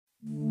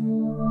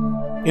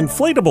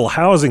Inflatable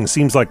housing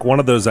seems like one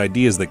of those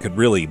ideas that could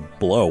really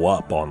blow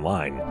up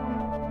online.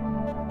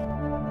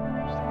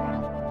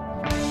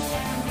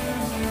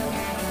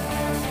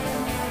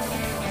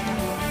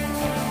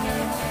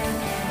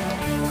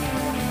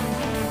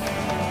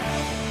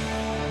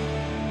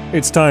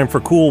 It's time for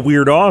Cool,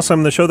 Weird,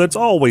 Awesome, the show that's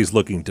always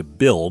looking to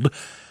build.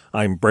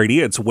 I'm Brady.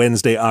 It's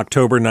Wednesday,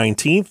 October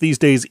 19th. These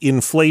days,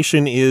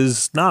 inflation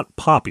is not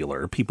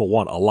popular. People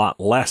want a lot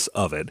less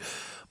of it.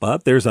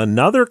 But there's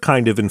another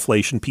kind of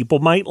inflation people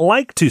might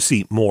like to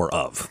see more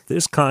of.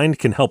 This kind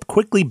can help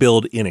quickly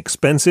build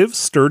inexpensive,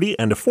 sturdy,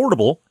 and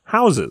affordable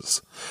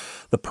houses.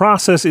 The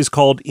process is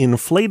called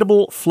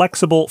inflatable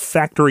flexible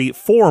factory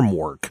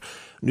formwork.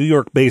 New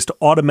York-based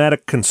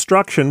Automatic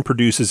Construction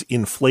produces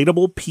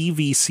inflatable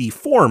PVC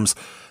forms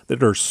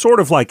that are sort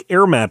of like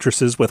air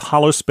mattresses with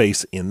hollow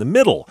space in the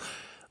middle.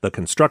 The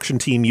construction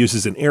team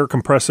uses an air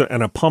compressor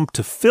and a pump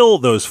to fill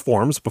those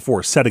forms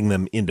before setting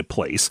them into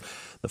place.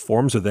 The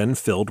forms are then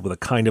filled with a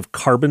kind of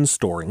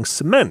carbon-storing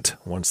cement.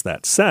 Once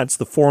that sets,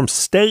 the forms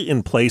stay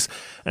in place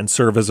and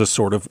serve as a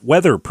sort of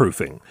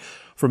weatherproofing.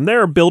 From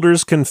there,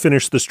 builders can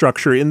finish the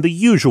structure in the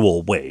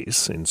usual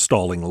ways,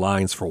 installing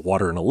lines for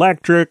water and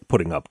electric,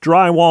 putting up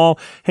drywall,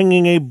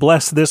 hanging a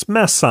 "Bless This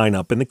Mess" sign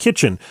up in the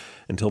kitchen,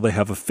 until they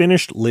have a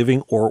finished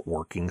living or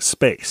working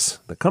space.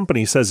 The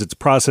company says its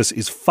process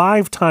is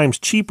 5 times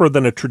cheaper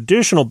than a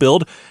traditional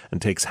build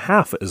and takes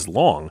half as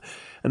long.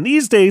 And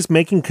these days,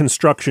 making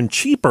construction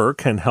cheaper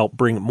can help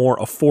bring more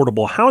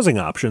affordable housing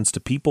options to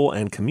people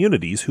and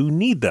communities who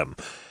need them.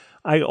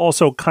 I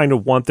also kind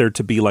of want there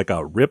to be like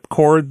a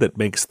ripcord that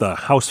makes the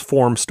house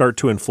form start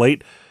to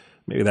inflate.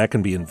 Maybe that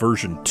can be in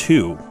version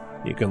 2.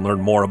 You can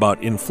learn more about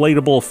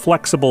inflatable,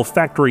 flexible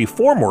factory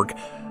formwork.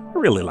 I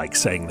really like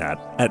saying that,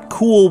 at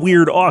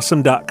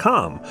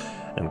coolweirdawesome.com.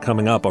 And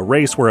coming up, a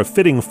race where a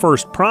fitting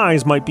first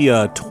prize might be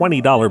a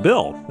 $20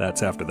 bill.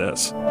 That's after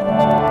this.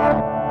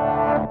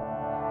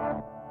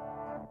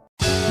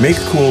 Make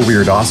Cool,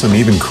 Weird, Awesome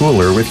even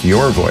cooler with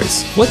your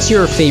voice. What's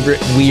your favorite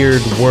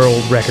weird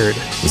world record?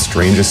 The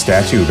strangest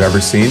statue you've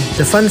ever seen?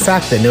 The fun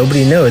fact that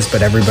nobody knows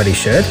but everybody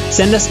should?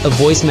 Send us a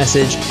voice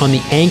message on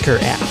the Anchor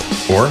app.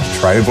 Or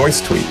try a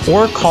voice tweet.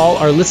 Or call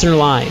our listener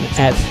line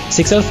at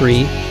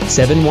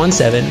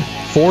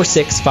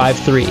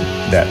 603-717-4653.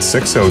 That's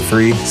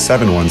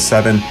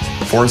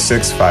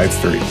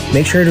 603-717-4653.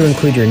 Make sure to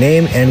include your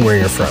name and where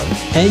you're from.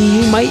 And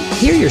you might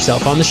hear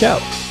yourself on the show.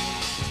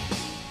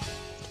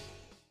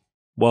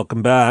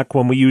 Welcome back.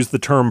 When we use the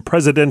term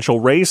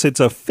presidential race, it's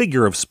a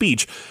figure of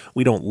speech.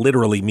 We don't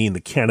literally mean the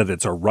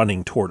candidates are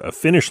running toward a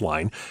finish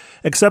line,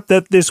 except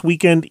that this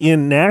weekend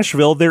in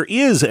Nashville, there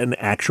is an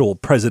actual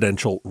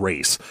presidential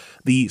race.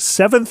 The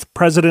 7th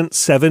President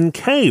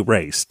 7K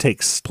race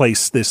takes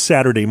place this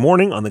Saturday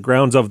morning on the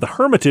grounds of the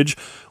Hermitage,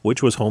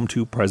 which was home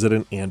to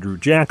President Andrew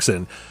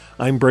Jackson.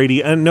 I'm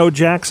Brady, and no,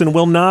 Jackson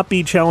will not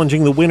be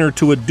challenging the winner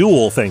to a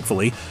duel,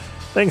 thankfully.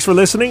 Thanks for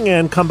listening,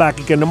 and come back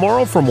again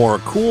tomorrow for more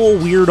Cool,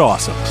 Weird,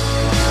 Awesome.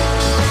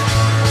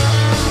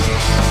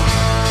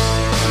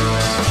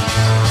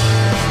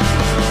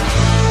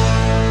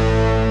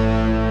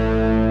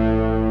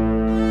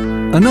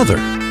 Another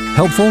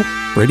helpful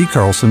Brady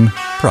Carlson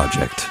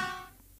project.